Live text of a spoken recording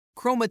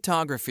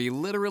Chromatography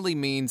literally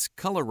means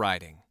color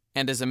writing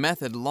and is a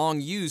method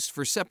long used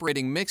for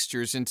separating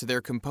mixtures into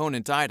their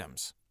component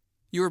items.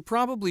 You are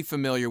probably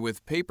familiar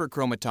with paper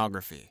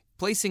chromatography,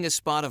 placing a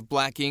spot of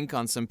black ink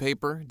on some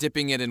paper,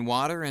 dipping it in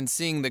water, and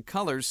seeing the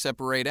colors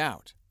separate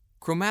out.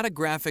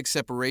 Chromatographic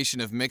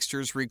separation of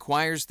mixtures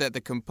requires that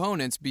the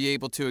components be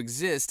able to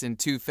exist in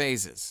two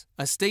phases,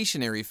 a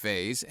stationary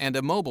phase and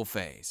a mobile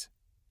phase.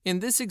 In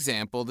this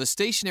example, the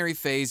stationary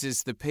phase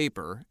is the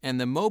paper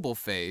and the mobile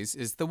phase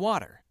is the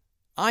water.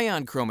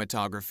 Ion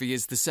chromatography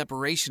is the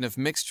separation of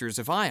mixtures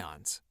of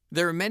ions.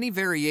 There are many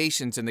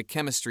variations in the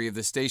chemistry of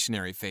the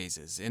stationary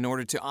phases in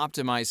order to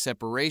optimize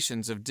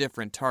separations of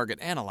different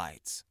target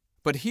analytes.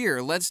 But here,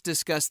 let's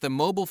discuss the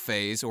mobile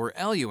phase or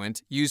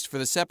eluent used for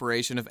the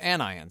separation of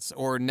anions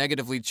or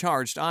negatively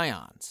charged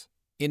ions.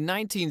 In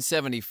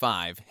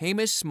 1975,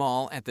 Hamish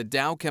Small at the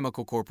Dow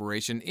Chemical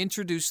Corporation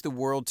introduced the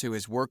world to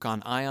his work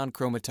on ion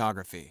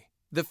chromatography.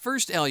 The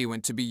first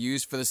eluent to be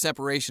used for the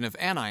separation of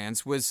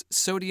anions was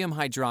sodium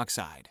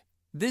hydroxide.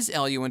 This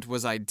eluent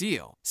was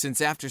ideal, since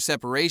after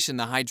separation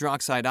the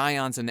hydroxide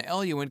ions in the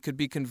eluent could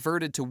be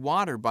converted to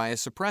water by a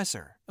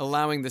suppressor,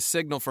 allowing the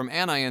signal from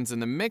anions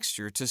in the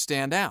mixture to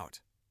stand out.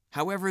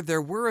 However,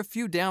 there were a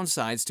few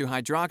downsides to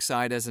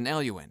hydroxide as an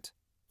eluent.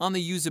 On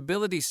the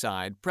usability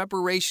side,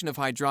 preparation of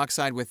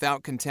hydroxide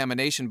without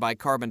contamination by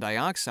carbon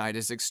dioxide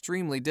is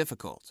extremely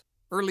difficult.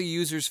 Early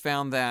users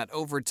found that,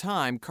 over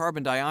time,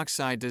 carbon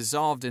dioxide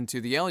dissolved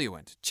into the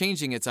eluent,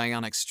 changing its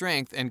ionic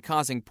strength and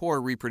causing poor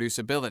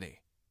reproducibility.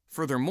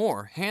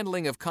 Furthermore,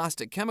 handling of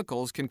caustic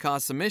chemicals can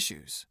cause some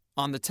issues.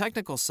 On the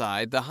technical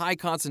side, the high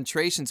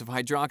concentrations of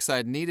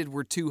hydroxide needed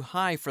were too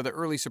high for the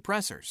early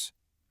suppressors.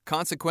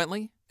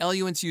 Consequently,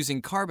 eluents using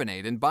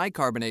carbonate and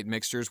bicarbonate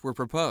mixtures were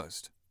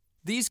proposed.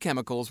 These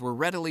chemicals were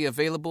readily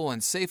available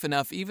and safe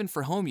enough even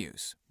for home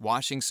use,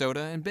 washing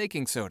soda and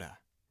baking soda.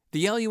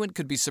 The eluent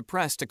could be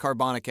suppressed to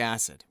carbonic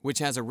acid, which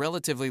has a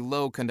relatively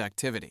low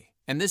conductivity.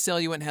 And this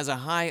eluent has a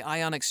high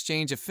ion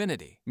exchange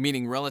affinity,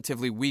 meaning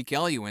relatively weak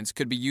eluents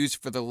could be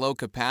used for the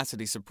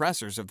low-capacity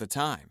suppressors of the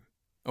time.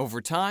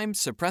 Over time,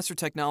 suppressor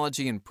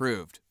technology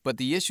improved, but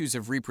the issues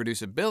of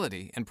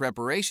reproducibility and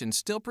preparation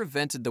still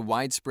prevented the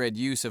widespread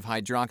use of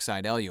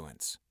hydroxide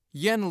eluents.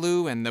 Yen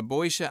Liu and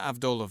Nebojsa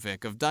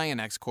Avdolovic of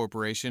Dionex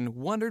Corporation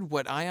wondered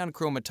what ion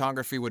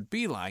chromatography would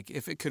be like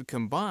if it could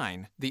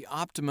combine the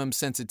optimum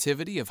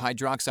sensitivity of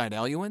hydroxide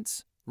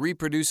eluents,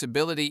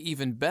 reproducibility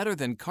even better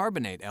than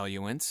carbonate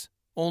eluents,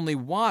 only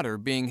water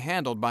being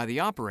handled by the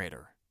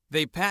operator.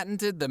 They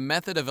patented the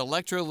method of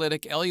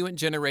electrolytic eluent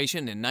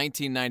generation in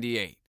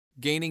 1998,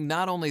 gaining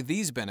not only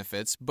these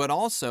benefits, but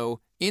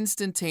also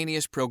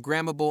instantaneous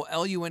programmable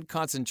eluent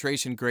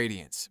concentration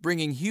gradients,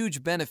 bringing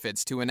huge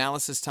benefits to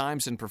analysis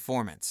times and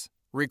performance.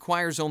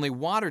 Requires only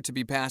water to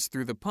be passed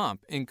through the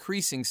pump,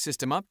 increasing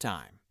system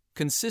uptime.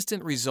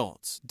 Consistent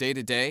results, day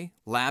to day,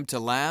 lab to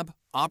lab,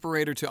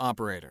 operator to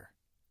operator.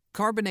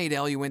 Carbonate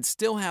eluents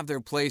still have their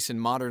place in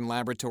modern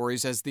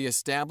laboratories as the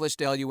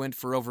established eluent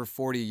for over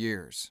 40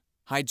 years.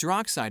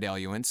 Hydroxide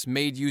eluents,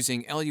 made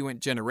using eluent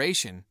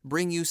generation,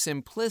 bring you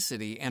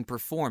simplicity and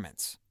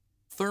performance.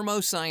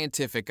 Thermo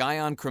Scientific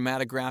ion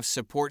chromatographs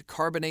support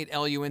carbonate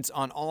eluents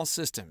on all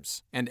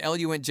systems, and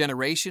eluent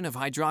generation of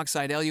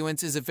hydroxide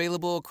eluents is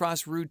available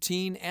across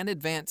routine and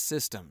advanced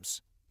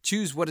systems.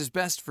 Choose what is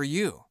best for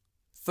you.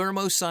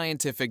 Thermo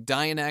Scientific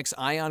Dionex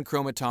ion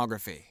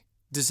chromatography.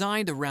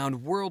 Designed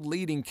around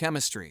world-leading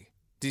chemistry,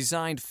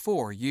 designed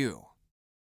for you.